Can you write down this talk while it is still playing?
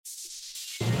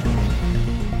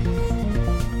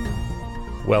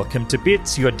Welcome to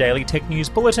Bits, your daily tech news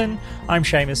bulletin. I'm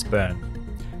Seamus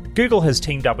Byrne. Google has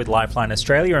teamed up with Lifeline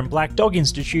Australia and Black Dog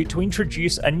Institute to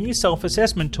introduce a new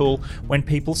self-assessment tool when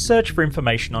people search for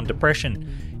information on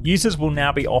depression. Users will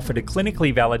now be offered a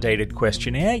clinically validated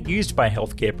questionnaire used by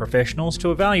healthcare professionals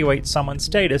to evaluate someone's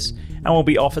status, and will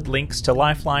be offered links to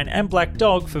Lifeline and Black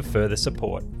Dog for further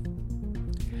support.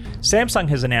 Samsung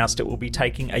has announced it will be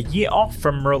taking a year off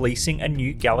from releasing a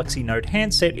new Galaxy Note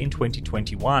handset in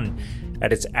 2021.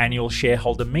 At its annual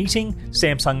shareholder meeting,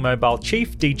 Samsung Mobile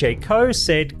chief DJ Koh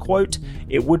said, quote,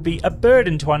 "It would be a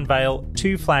burden to unveil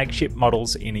 2 flagship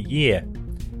models in a year."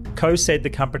 Koh said the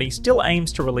company still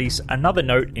aims to release another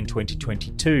Note in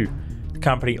 2022. The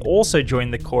company also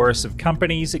joined the chorus of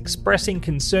companies expressing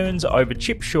concerns over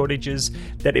chip shortages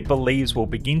that it believes will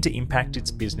begin to impact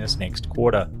its business next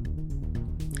quarter.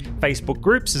 Facebook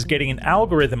Groups is getting an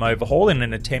algorithm overhaul in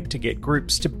an attempt to get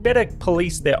groups to better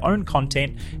police their own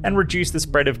content and reduce the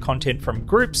spread of content from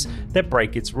groups that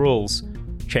break its rules.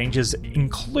 Changes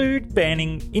include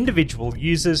banning individual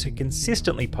users who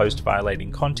consistently post violating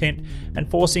content and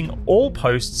forcing all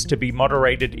posts to be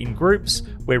moderated in groups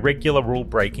where regular rule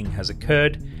breaking has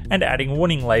occurred, and adding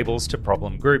warning labels to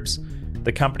problem groups.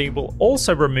 The company will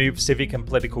also remove civic and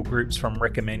political groups from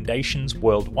recommendations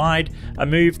worldwide, a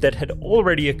move that had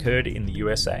already occurred in the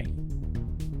USA.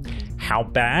 How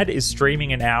bad is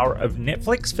streaming an hour of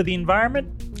Netflix for the environment?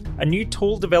 A new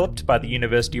tool developed by the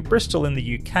University of Bristol in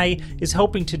the UK is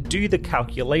helping to do the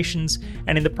calculations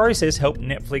and in the process help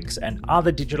Netflix and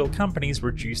other digital companies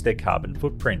reduce their carbon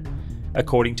footprint.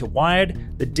 According to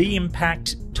Wired, the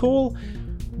D-Impact tool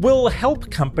will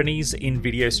help companies in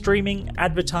video streaming,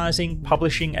 advertising,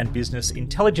 publishing, and business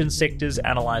intelligence sectors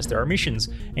analyze their emissions,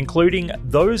 including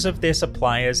those of their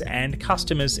suppliers and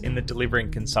customers in the delivery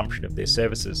and consumption of their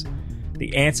services.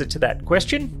 The answer to that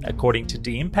question, according to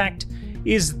D-Impact,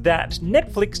 is that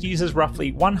Netflix uses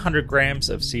roughly 100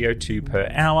 grams of CO2 per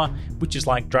hour, which is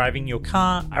like driving your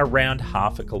car around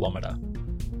half a kilometre.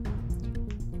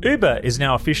 Uber is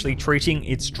now officially treating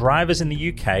its drivers in the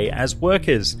UK as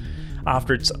workers.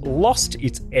 After it's lost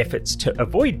its efforts to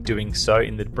avoid doing so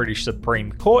in the British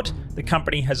Supreme Court, the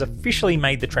company has officially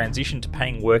made the transition to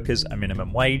paying workers a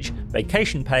minimum wage,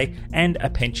 vacation pay, and a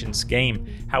pension scheme.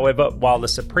 However, while the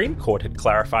Supreme Court had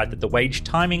clarified that the wage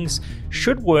timings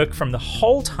should work from the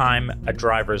whole time a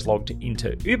driver is logged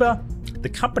into Uber, the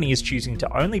company is choosing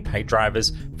to only pay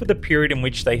drivers for the period in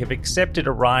which they have accepted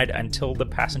a ride until the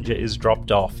passenger is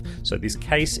dropped off, so this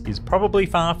case is probably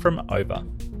far from over.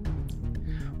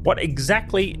 What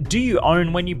exactly do you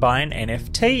own when you buy an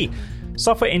NFT?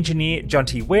 Software engineer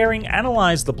Jonty Waring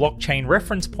analysed the blockchain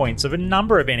reference points of a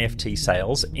number of NFT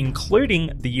sales, including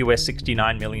the US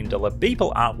 $69 million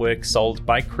Beeple artwork sold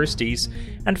by Christie's,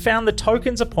 and found the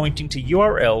tokens are pointing to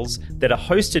URLs that are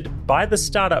hosted by the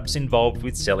startups involved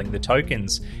with selling the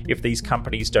tokens. If these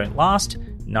companies don't last,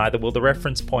 neither will the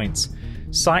reference points.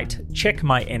 Site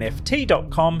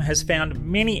checkmynft.com has found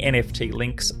many NFT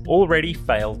links already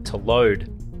failed to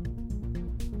load.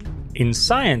 In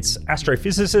science,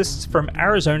 astrophysicists from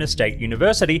Arizona State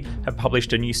University have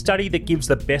published a new study that gives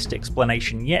the best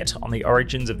explanation yet on the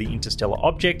origins of the interstellar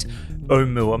object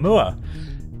Oumuamua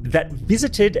that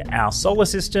visited our solar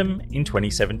system in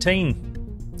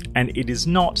 2017. And it is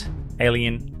not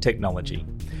alien technology.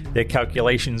 Their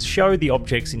calculations show the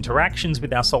object's interactions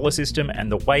with our solar system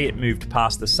and the way it moved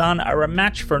past the sun are a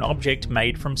match for an object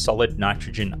made from solid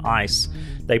nitrogen ice.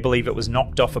 They believe it was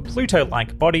knocked off a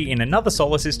Pluto-like body in another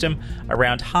solar system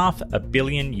around 500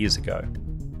 million years ago.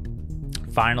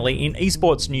 Finally, in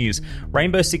esports news,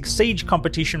 Rainbow Six Siege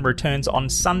competition returns on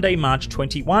Sunday, March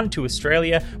 21 to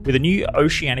Australia with a new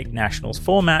Oceanic Nationals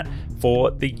format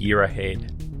for the year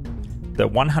ahead. The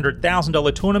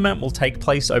 $100,000 tournament will take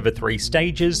place over 3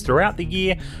 stages throughout the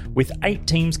year, with 8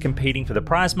 teams competing for the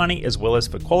prize money as well as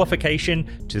for qualification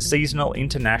to seasonal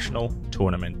international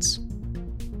tournaments.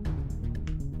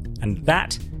 And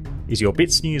that is your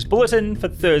Bits News Bulletin for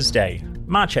Thursday,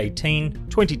 March 18,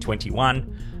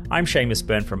 2021. I'm Seamus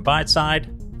Byrne from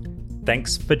Byteside.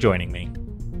 Thanks for joining me.